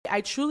I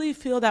truly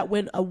feel that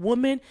when a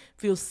woman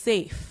feels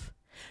safe,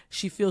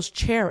 she feels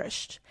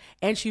cherished,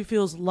 and she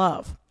feels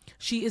love,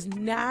 she is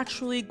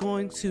naturally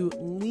going to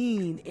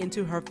lean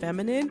into her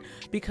feminine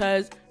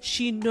because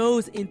she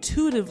knows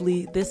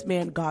intuitively this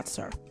man got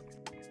her.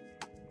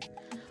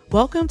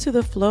 Welcome to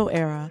the Flow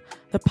Era,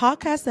 the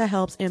podcast that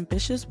helps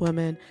ambitious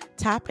women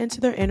tap into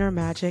their inner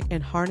magic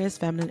and harness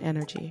feminine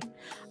energy.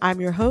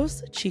 I'm your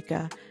host,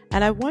 Chica,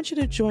 and I want you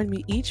to join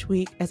me each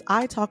week as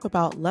I talk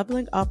about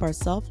leveling up our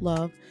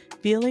self-love,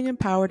 feeling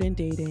empowered in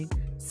dating,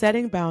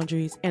 setting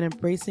boundaries, and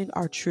embracing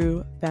our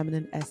true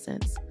feminine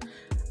essence.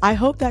 I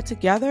hope that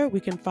together we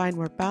can find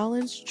more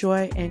balance,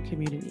 joy, and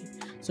community.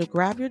 So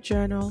grab your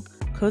journal,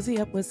 cozy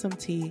up with some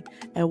tea,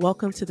 and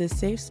welcome to this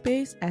safe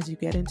space as you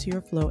get into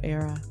your flow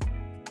era.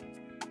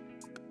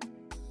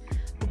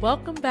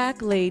 Welcome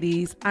back,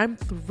 ladies. I'm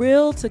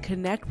thrilled to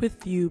connect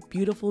with you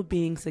beautiful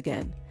beings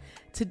again.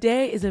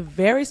 Today is a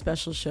very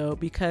special show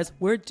because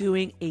we're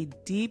doing a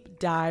deep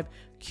dive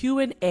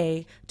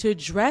Q&A to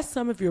address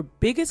some of your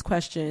biggest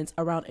questions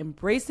around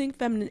embracing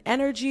feminine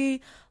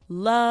energy,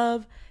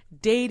 love,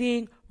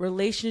 dating,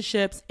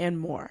 relationships, and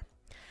more.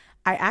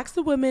 I asked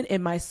the women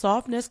in my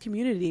Softness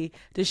community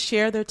to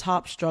share their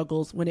top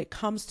struggles when it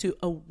comes to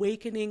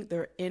awakening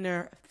their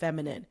inner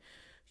feminine.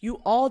 You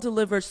all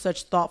delivered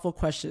such thoughtful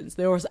questions.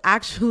 There was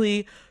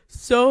actually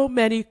so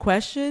many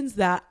questions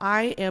that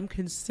I am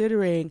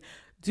considering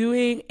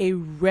doing a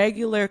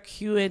regular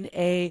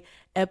Q&A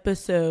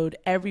episode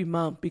every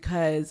month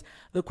because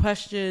the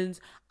questions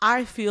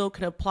I feel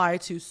can apply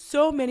to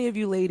so many of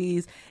you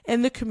ladies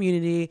in the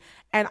community.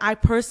 And I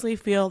personally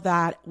feel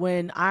that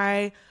when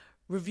I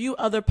review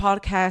other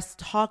podcasts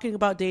talking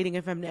about dating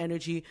and feminine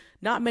energy,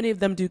 not many of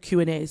them do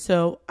Q&A.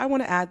 So I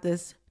want to add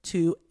this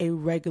to a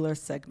regular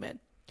segment.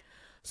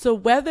 So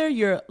whether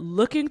you're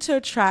looking to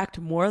attract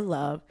more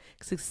love,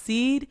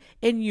 succeed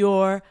in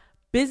your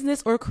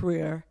business or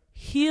career,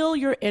 heal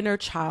your inner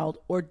child,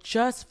 or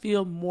just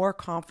feel more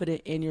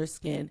confident in your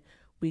skin,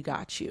 we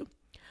got you.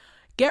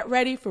 Get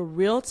ready for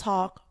real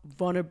talk,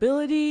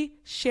 vulnerability,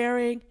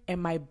 sharing,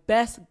 and my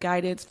best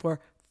guidance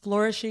for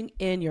flourishing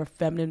in your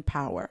feminine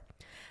power.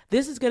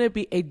 This is going to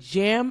be a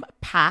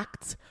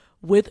jam-packed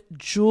with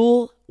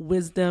jewel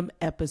wisdom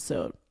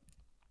episode.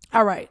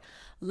 All right.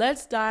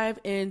 Let's dive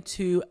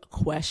into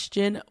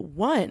question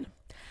 1.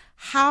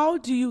 How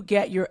do you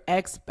get your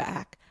ex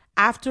back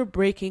after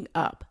breaking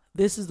up?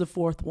 This is the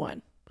 4th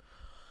one.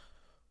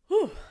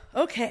 Whew,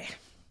 okay.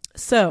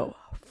 So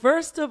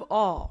first of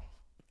all,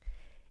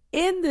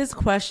 in this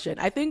question,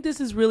 I think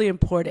this is really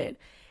important,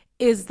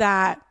 is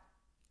that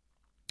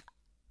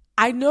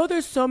I know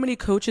there's so many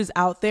coaches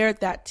out there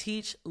that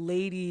teach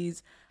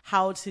ladies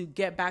how to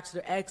get back to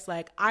their ex.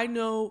 Like I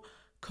know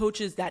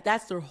coaches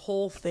that's their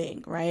whole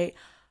thing, right?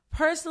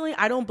 Personally,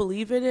 I don't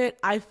believe in it.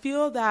 I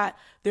feel that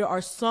there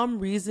are some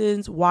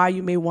reasons why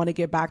you may want to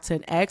get back to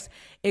an ex.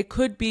 It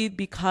could be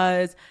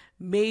because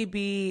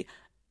maybe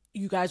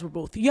you guys were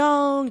both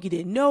young, you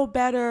didn't know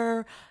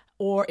better,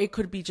 or it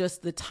could be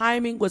just the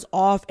timing was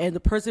off and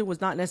the person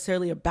was not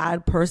necessarily a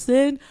bad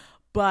person,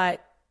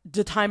 but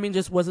the timing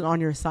just wasn't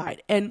on your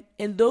side. And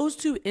in those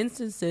two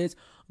instances,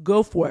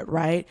 go for it,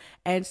 right?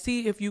 And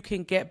see if you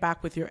can get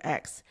back with your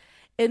ex.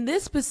 In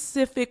this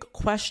specific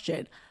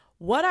question,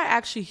 what I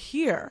actually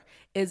hear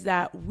is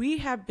that we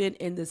have been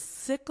in this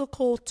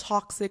cyclical,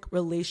 toxic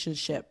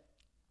relationship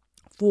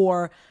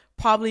for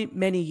probably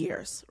many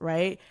years,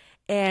 right?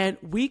 And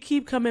we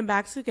keep coming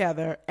back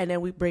together and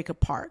then we break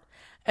apart.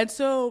 And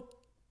so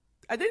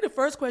I think the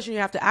first question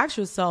you have to ask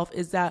yourself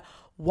is that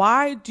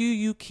why do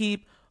you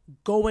keep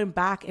going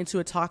back into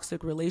a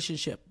toxic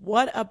relationship?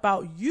 What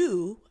about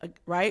you,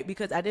 right?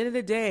 Because at the end of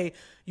the day,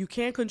 you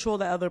can't control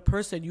the other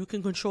person. You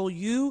can control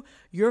you,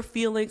 your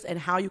feelings, and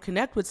how you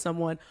connect with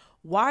someone.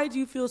 Why do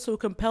you feel so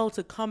compelled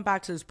to come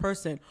back to this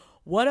person?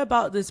 What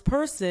about this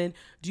person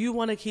do you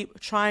want to keep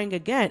trying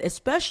again?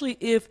 Especially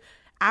if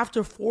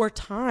after 4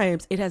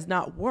 times it has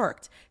not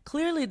worked.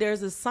 Clearly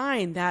there's a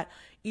sign that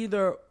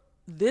either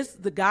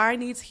the guy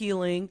needs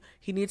healing,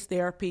 he needs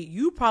therapy,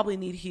 you probably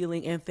need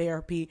healing and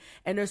therapy,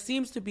 and there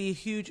seems to be a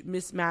huge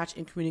mismatch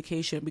in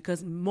communication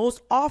because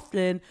most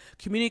often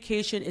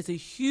communication is a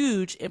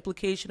huge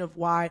implication of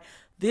why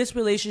this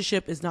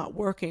relationship is not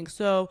working.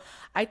 So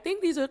I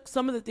think these are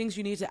some of the things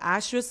you need to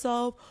ask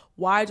yourself.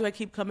 Why do I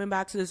keep coming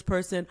back to this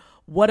person?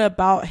 What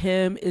about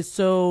him is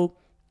so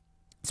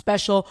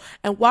special?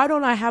 And why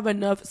don't I have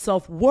enough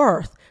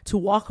self-worth to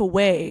walk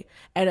away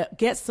and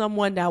get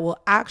someone that will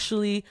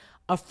actually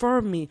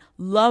affirm me,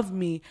 love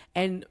me,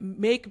 and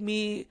make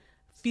me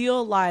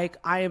feel like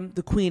I am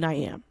the queen I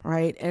am,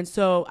 right? And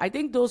so I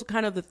think those are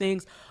kind of the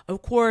things.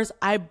 Of course,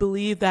 I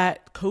believe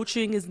that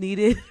coaching is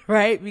needed,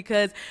 right?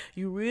 Because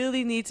you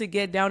really need to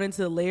get down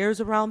into the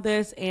layers around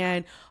this.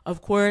 And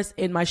of course,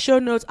 in my show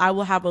notes, I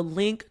will have a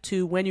link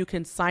to when you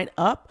can sign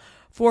up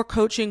for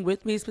coaching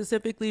with me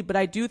specifically. But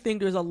I do think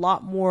there's a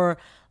lot more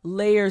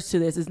layers to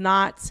this. It's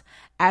not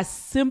as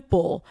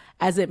simple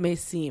as it may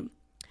seem.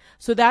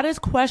 So that is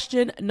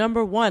question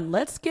number 1.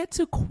 Let's get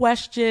to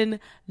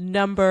question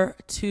number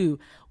 2.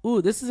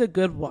 Ooh, this is a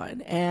good one.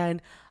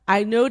 And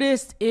I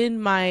noticed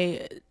in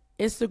my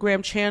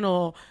Instagram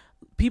channel,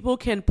 people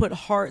can put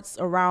hearts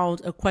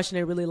around a question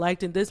they really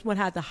liked, and this one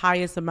had the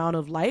highest amount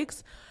of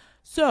likes.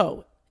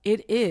 So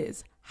it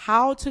is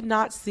how to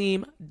not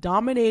seem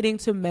dominating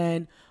to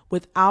men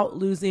without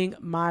losing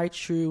my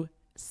true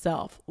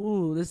self.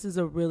 Ooh, this is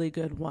a really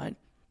good one.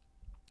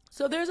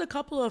 So there's a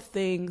couple of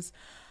things.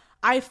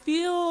 I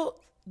feel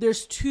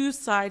there's two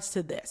sides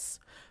to this.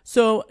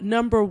 So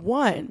number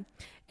one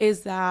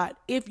is that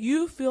if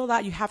you feel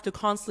that you have to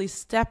constantly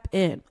step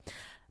in,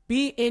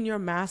 be in your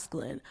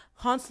masculine,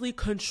 constantly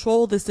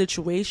control the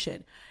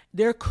situation,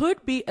 there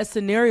could be a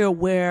scenario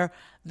where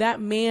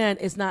that man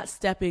is not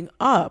stepping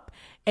up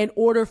in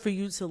order for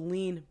you to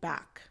lean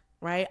back,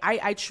 right?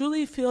 I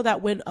truly feel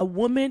that when a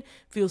woman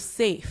feels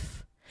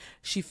safe,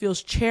 she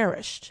feels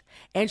cherished,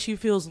 and she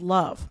feels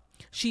loved,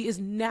 she is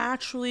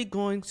naturally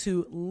going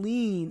to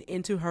lean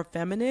into her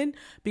feminine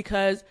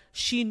because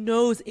she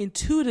knows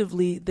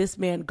intuitively this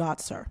man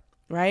got her,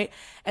 right?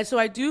 And so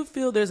I do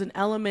feel there's an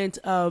element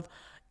of,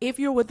 if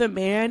you're with a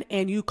man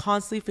and you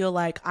constantly feel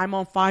like, I'm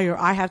on fire,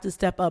 I have to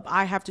step up,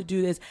 I have to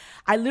do this.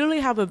 I literally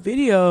have a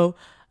video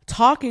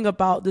talking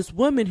about this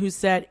woman who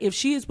said if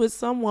she is with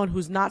someone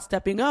who's not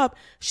stepping up,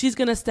 she's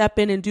going to step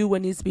in and do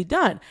what needs to be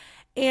done.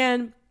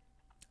 And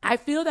I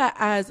feel that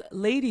as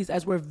ladies,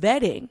 as we're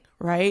vetting,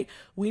 right,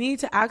 we need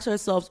to ask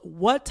ourselves,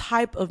 what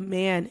type of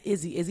man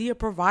is he? Is he a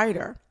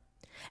provider?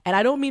 And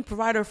I don't mean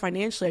provider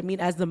financially. I mean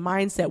as the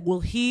mindset.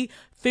 Will he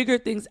figure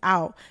things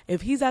out?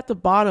 If he's at the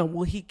bottom,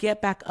 will he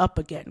get back up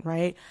again,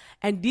 right?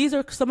 And these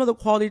are some of the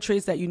quality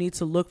traits that you need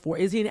to look for.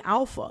 Is he an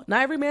alpha?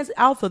 Not every man's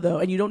alpha, though,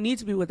 and you don't need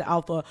to be with the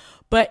alpha,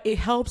 but it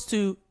helps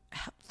to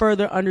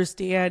further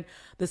understand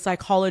the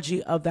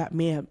psychology of that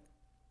man.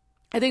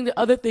 I think the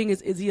other thing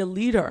is he a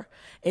leader?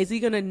 Is he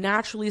going to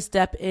naturally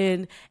step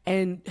in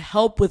and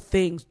help with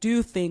things,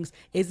 do things?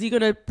 Is he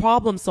going to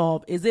problem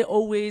solve? Is he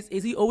always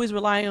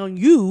relying on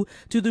you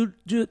to do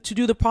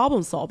the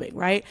problem solving,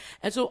 right?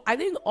 And so I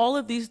think all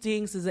of these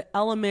things is an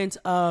element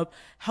of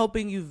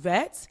helping you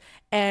vet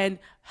and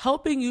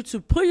helping you to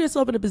put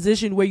yourself in a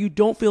position where you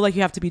don't feel like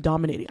you have to be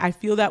dominating. I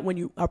feel that when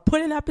you are put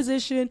in that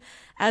position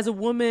as a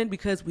woman,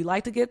 because we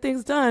like to get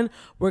things done,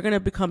 we're going to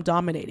become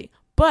dominating.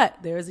 But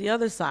there's the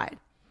other side.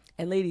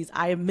 And ladies,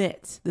 I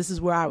admit, this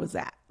is where I was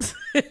at,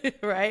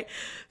 right?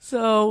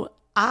 So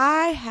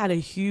I had a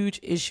huge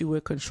issue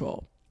with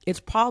control.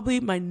 It's probably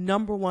my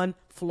number one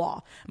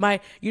flaw. When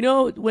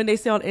they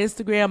say on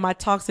Instagram, my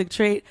toxic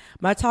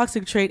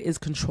trait is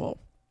control,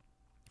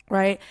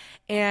 right?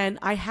 And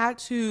I had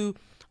to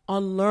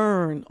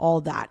unlearn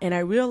all that. And I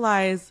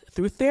realized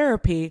through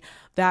therapy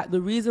that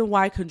the reason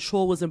why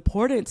control was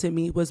important to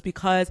me was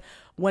because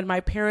when my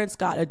parents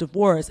got a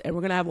divorce, and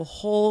we're going to have a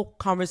whole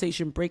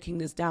conversation breaking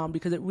this down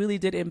because it really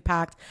did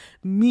impact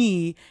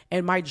me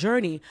and my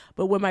journey.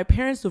 But when my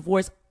parents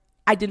divorced,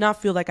 I did not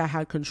feel like I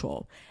had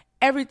control.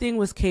 Everything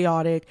was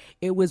chaotic.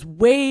 It was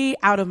way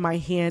out of my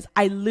hands.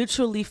 I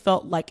literally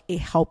felt like a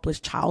helpless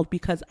child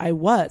because I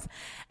was.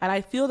 And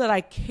I feel that I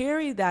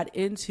carried that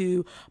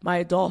into my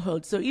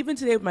adulthood. So even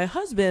today with my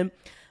husband,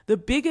 the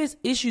biggest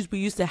issues we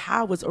used to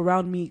have was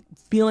around me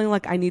feeling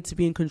like I need to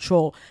be in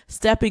control,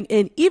 stepping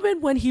in,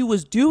 even when he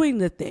was doing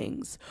the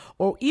things,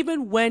 or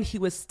even when he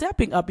was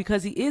stepping up,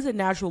 because he is a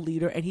natural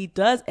leader and he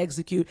does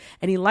execute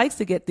and he likes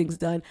to get things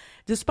done.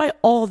 Despite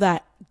all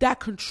that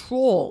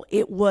control,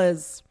 it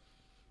was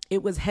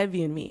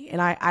heavy in me,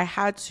 and I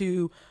had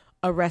to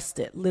arrest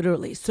it,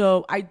 literally.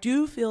 So I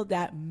do feel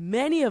that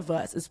many of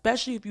us,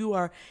 especially if you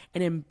are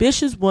an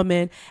ambitious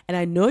woman, and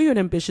I know you're an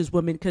ambitious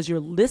woman because you're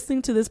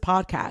listening to this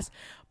podcast,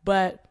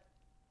 but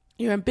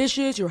you're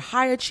ambitious, you're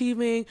high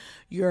achieving,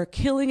 you're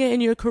killing it in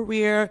your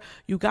career,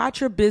 you got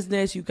your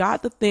business, you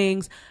got the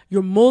things,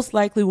 you most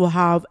likely will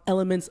have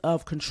elements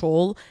of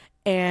control.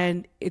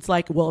 And it's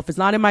like, well, if it's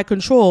not in my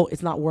control,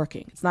 it's not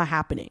working. It's not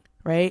happening,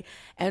 right?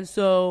 And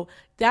so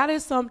that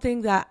is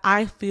something that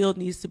I feel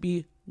needs to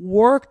be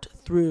worked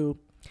through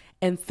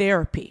in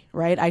therapy,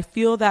 right? I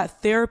feel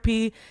that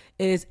therapy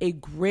is a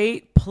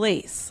great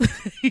place,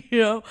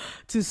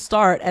 to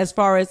start as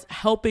far as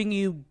helping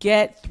you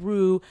get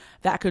through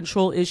that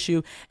control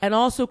issue, and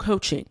also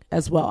coaching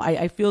as well.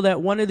 I feel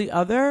that one or the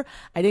other,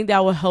 I think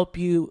that will help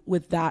you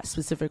with that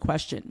specific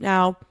question.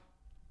 Now,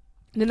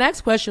 the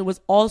next question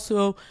was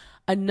also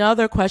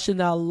another question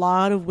that a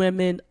lot of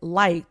women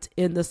liked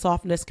in the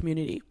softness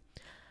community.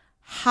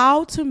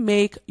 How to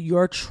make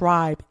your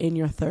tribe in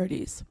your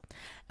 30s.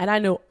 And I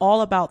know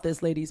all about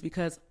this, ladies,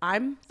 because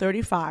I'm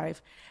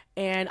 35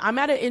 and I'm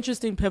at an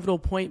interesting pivotal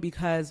point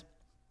because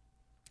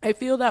I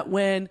feel that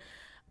when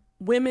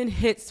women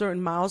hit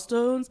certain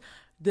milestones,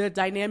 the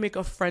dynamic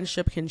of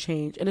friendship can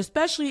change. And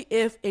especially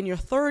if in your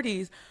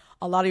 30s,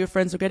 a lot of your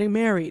friends are getting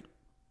married,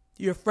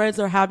 your friends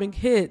are having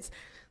kids,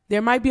 they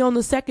might be on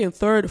the second,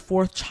 third,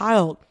 fourth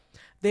child.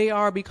 They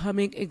are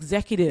becoming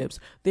executives.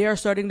 They are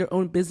starting their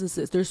own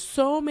businesses. There's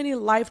so many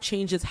life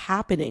changes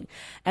happening.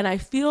 And I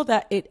feel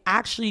that it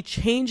actually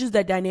changes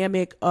the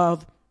dynamic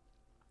of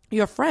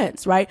your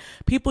friends, right?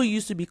 People you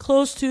used to be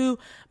close to,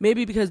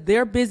 maybe because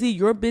they're busy,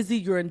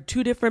 you're in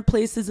two different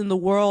places in the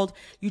world.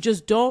 You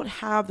just don't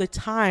have the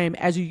time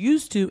as you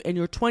used to in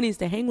your 20s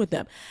to hang with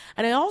them.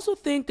 And I also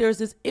think there's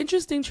this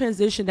interesting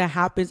transition that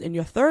happens in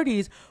your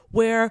 30s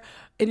where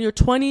in your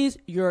 20s,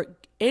 you're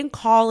in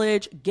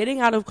college, getting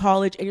out of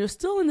college, and you're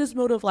still in this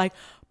mode of like,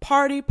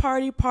 party,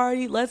 party,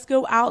 party. Let's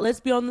go out. Let's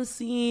be on the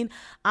scene.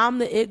 I'm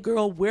the it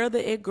girl. We're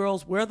the it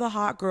girls. We're the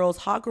hot girls.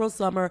 Hot girl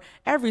summer,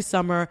 every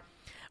summer.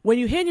 When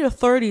you hit your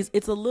 30s,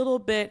 it's a little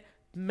bit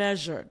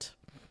measured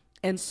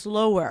and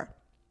slower.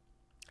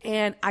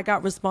 And I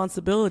got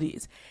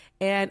responsibilities.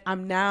 And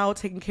I'm now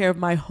taking care of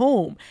my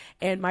home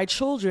and my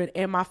children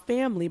and my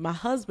family, my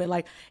husband.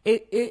 Like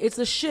it's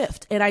a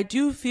shift. And I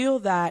do feel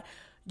that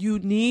you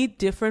need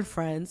different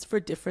friends for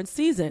different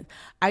seasons.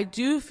 I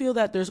do feel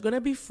that there's going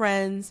to be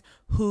friends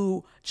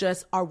who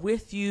just are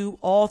with you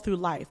all through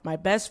life. My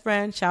best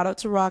friend, shout out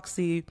to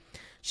Roxy.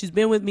 She's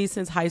been with me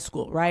since high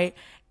school, right?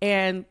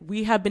 And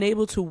we have been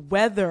able to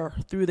weather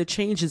through the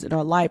changes in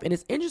our life. And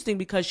it's interesting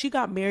because she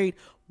got married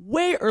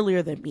way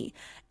earlier than me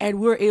and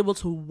we're able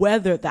to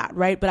weather that,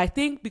 right? But I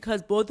think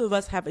because both of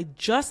us have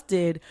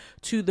adjusted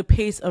to the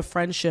pace of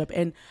friendship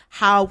and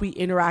how we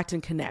interact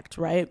and connect,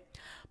 right?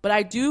 But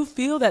I do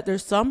feel that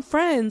there's some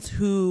friends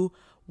who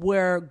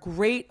were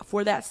great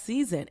for that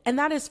season, and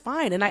that is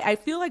fine. And I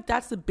feel like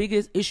that's the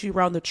biggest issue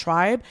around the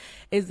tribe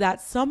is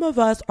that some of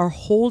us are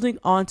holding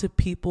on to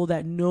people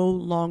that no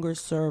longer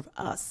serve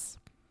us.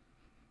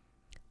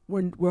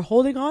 We're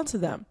holding on to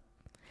them,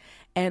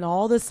 and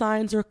all the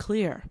signs are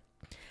clear,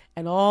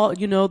 and all,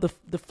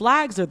 the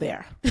flags are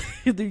there.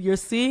 You're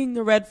seeing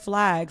the red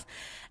flags,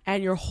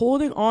 and you're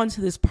holding on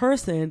to this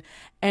person,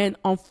 and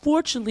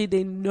unfortunately,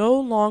 they no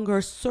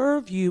longer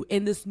serve you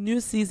in this new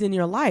season in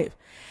your life.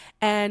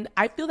 And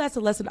I feel that's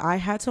a lesson I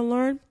had to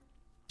learn.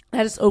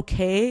 That it's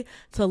okay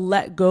to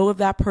let go of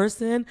that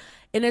person,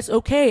 and it's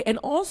okay. And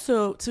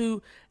also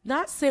to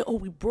not say, oh,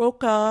 we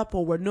broke up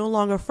or we're no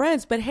longer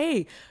friends, but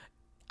hey,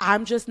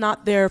 I'm just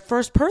not their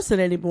first person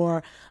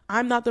anymore.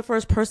 I'm not the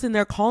first person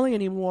they're calling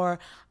anymore.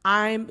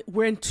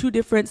 We're in two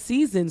different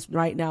seasons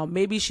right now.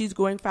 Maybe she's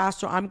going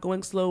faster, I'm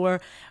going slower.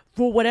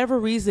 For whatever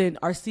reason,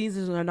 our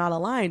seasons are not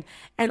aligned.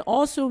 And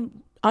also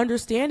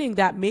understanding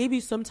that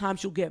maybe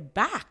sometimes you'll get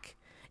back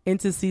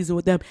into season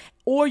with them,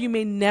 or you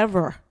may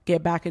never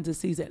get back into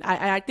season.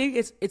 I think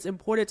it's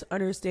important to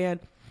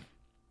understand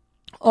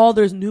all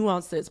those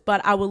nuances,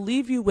 but I will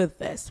leave you with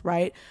this,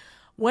 right?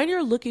 When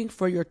you're looking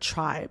for your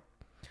tribe,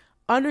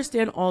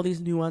 understand all these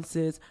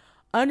nuances.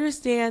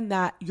 Understand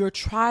that your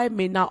tribe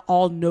may not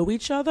all know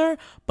each other,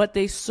 but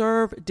they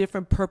serve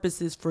different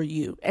purposes for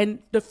you. And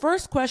the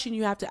first question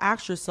you have to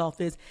ask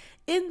yourself is,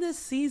 in this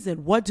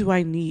season, what do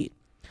I need?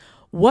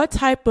 What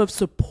type of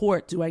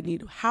support do I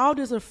need? How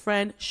does a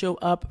friend show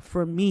up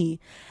for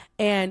me?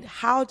 And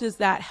how does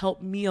that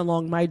help me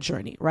along my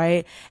journey,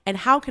 right? And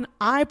how can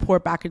I pour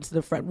back into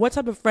the friend? What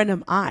type of friend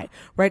am I,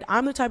 right?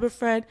 I'm the type of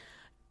friend,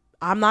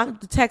 I'm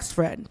not the text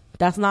friend.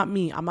 That's not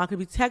me. I'm not going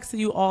to be texting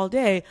you all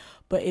day.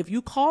 But if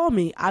you call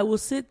me, I will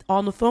sit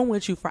on the phone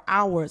with you for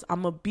hours.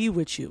 I'm going to be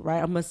with you,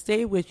 right? I'm going to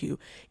stay with you.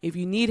 If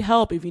you need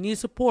help, if you need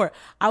support,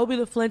 I will be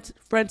the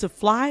friend to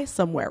fly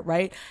somewhere,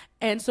 right?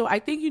 And so I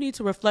think you need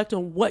to reflect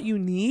on what you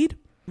need,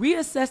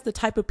 reassess the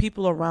type of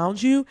people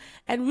around you,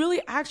 and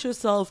really ask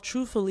yourself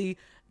truthfully,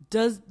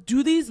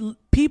 do these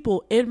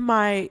people in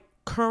my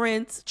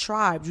current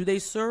tribe, do they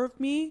serve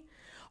me?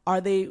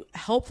 Are they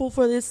helpful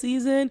for this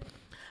season?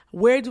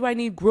 Where do I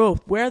need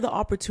growth? Where are the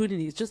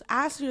opportunities? Just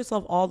ask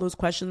yourself all those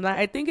questions. And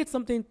I think it's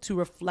something to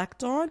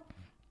reflect on.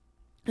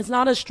 It's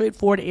not a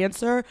straightforward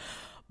answer,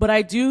 but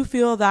I do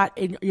feel that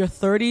in your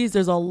 30s,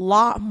 there's a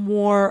lot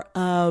more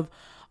of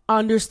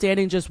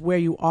understanding just where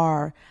you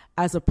are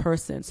as a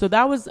person. So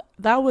that was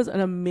an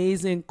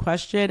amazing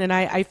question. And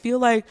I feel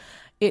like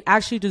it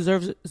actually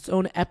deserves its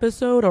own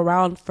episode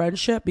around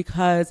friendship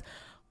because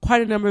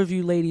quite a number of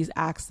you ladies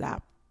asked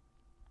that.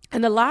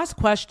 And the last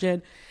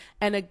question,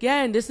 and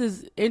again, this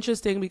is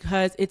interesting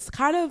because it's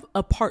kind of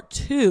a part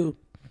 2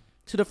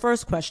 to the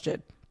first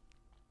question.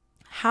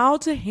 How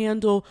to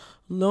handle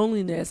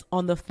loneliness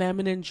on the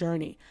feminine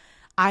journey.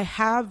 I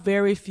have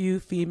very few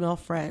female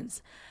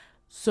friends.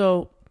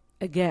 So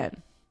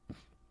again,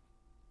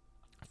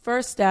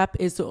 first step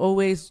is to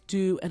always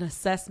do an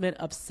assessment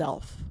of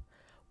self.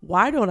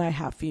 Why don't I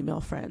have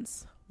female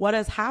friends? What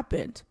has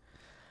happened?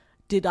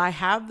 Did I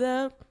have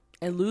them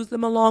and lose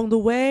them along the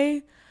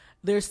way?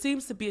 There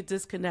seems to be a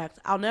disconnect.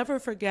 I'll never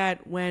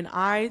forget when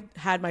I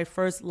had my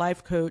first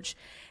life coach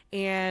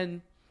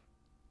and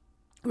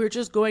we were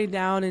just going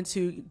down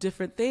into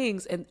different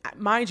things. And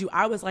mind you,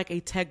 I was like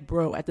a tech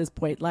bro at this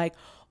point. Like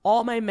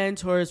all my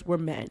mentors were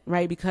men,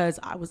 right? Because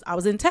I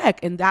was in tech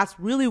and that's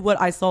really what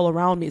I saw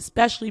around me,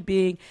 especially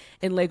being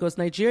in Lagos,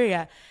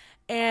 Nigeria.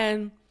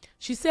 And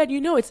she said,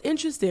 it's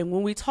interesting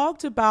when we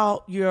talked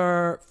about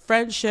your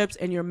friendships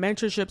and your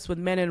mentorships with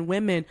men and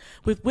women,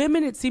 with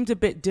women, it seemed a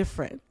bit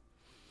different.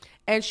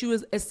 And she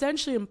was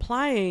essentially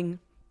implying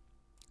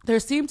there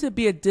seemed to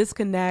be a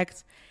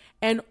disconnect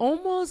and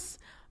almost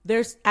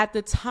at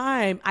the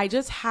time, I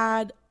just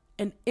had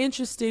an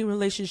interesting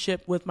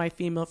relationship with my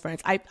female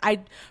friends. I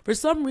for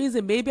some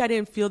reason, maybe I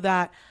didn't feel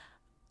that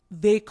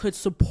they could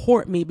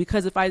support me,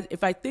 because if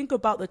I think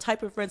about the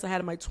type of friends I had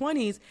in my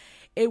 20s,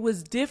 it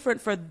was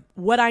different for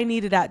what I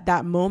needed at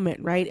that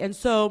moment, right? And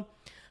so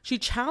she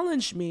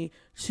challenged me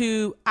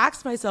to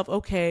ask myself,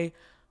 okay,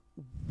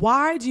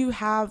 why do you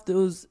have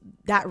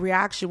that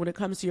reaction when it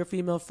comes to your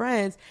female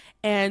friends,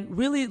 and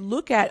really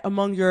look at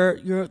among your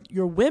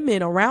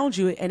women around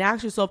you and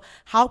ask yourself,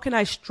 how can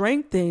I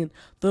strengthen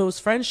those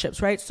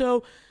friendships, right?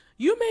 So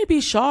you may be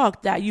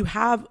shocked that you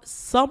have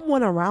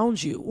someone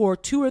around you, or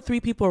 2 or 3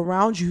 people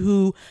around you,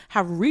 who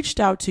have reached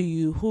out to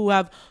you, who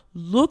have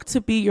looked to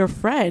be your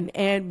friend,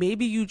 and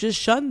maybe you just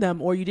shunned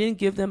them, or you didn't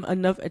give them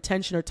enough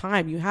attention or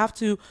time. You have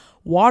to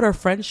water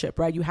friendship,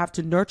 right? You have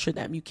to nurture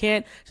them. You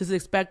can't just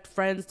expect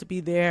friends to be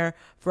there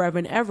forever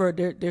and ever.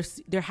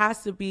 There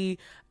has to be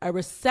a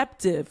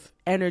receptive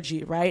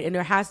energy, right? And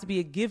there has to be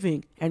a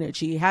giving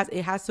energy.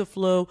 It has to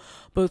flow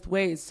both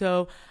ways.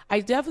 So I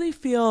definitely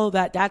feel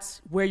that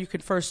that's where you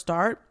could first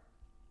start.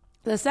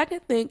 The second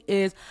thing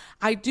is,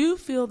 I do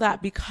feel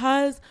that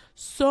because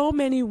so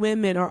many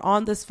women are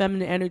on this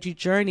feminine energy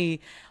journey,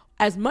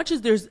 as much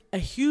as there's a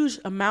huge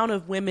amount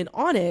of women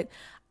on it,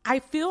 I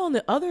feel on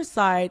the other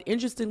side,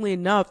 interestingly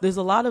enough, there's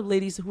a lot of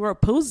ladies who are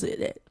opposed to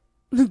it,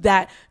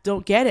 that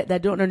don't get it,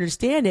 that don't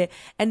understand it.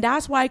 And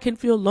that's why I can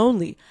feel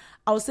lonely.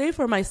 I'll say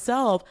for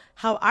myself,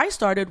 how I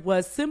started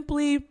was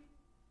simply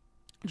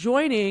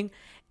joining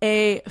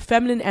a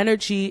feminine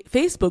energy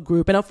Facebook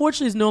group. And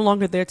unfortunately, it's no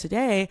longer there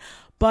today.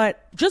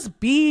 But just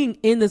being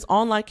in this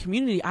online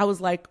community, I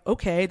was like,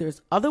 okay,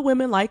 there's other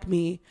women like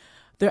me.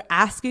 They're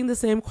asking the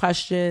same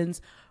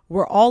questions.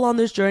 We're all on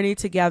this journey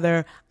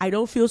together. I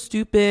don't feel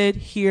stupid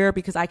here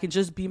because I can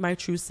just be my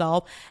true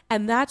self.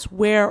 And that's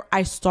where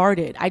I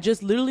started. I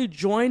just literally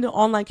joined the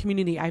online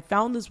community. I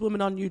found this woman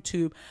on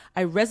YouTube.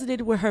 I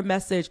resonated with her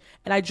message,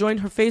 and I joined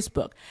her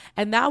Facebook.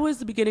 And that was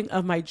the beginning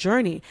of my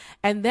journey.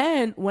 And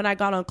then when I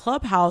got on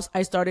Clubhouse,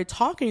 I started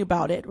talking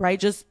about it, right?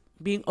 Just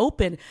being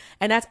open.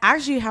 And that's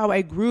actually how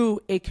I grew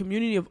a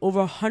community of over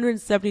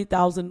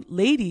 170,000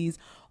 ladies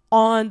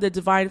on the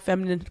Divine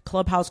Feminine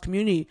Clubhouse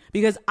community,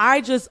 because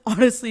I just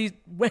honestly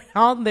went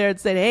on there and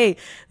said, hey,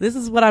 this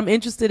is what I'm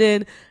interested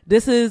in.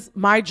 This is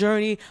my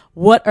journey.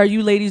 What are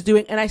you ladies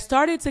doing? And I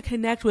started to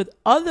connect with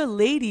other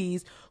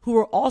ladies who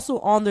were also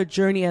on their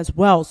journey as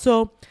well.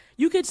 So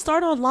you could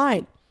start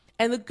online.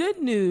 And the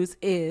good news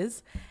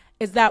is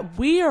that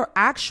we are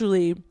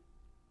actually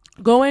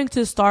going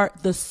to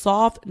start the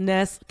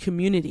Softness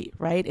community,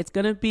 right? It's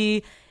going to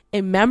be a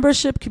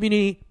membership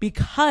community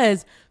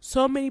because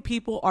so many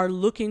people are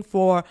looking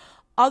for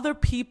other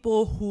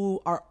people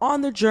who are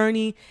on the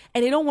journey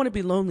and they don't want to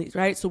be lonely,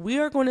 right? So we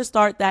are going to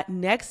start that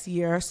next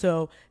year.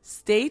 So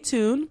stay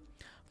tuned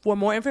for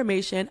more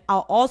information.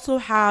 I'll also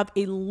have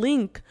a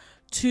link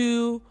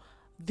to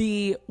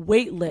the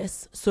wait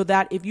list so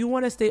that if you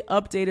want to stay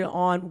updated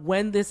on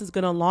when this is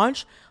going to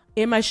launch,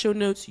 in my show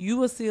notes, you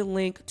will see a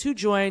link to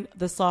join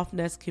the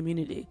Softness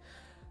community.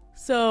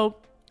 So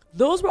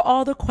those were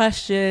all the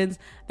questions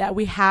that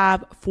we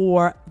have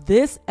for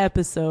this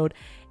episode.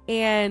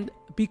 And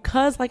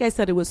because, like I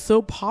said, it was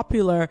so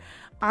popular,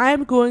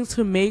 I'm going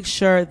to make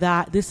sure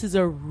that this is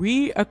a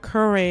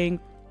reoccurring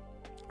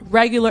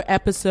regular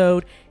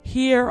episode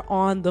here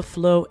on the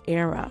Flow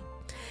Era.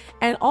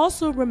 And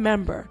also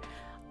remember,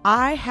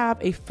 I have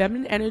a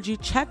feminine energy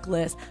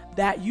checklist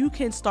that you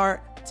can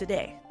start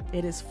today.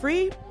 It is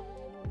free.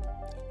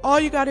 All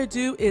you got to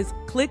do is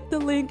click the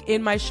link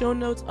in my show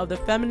notes of the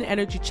Feminine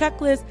Energy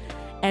Checklist,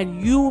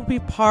 and you will be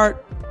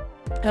part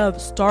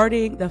of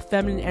starting the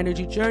feminine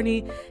energy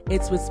journey.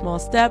 It's with small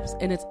steps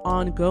and it's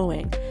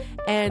ongoing.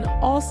 And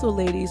also,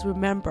 ladies,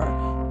 remember,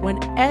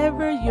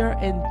 whenever you're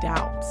in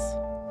doubt,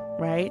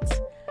 right?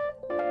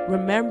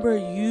 Remember,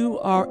 you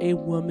are a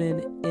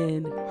woman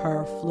in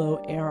her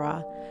flow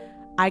era.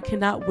 I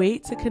cannot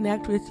wait to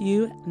connect with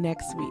you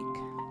next week.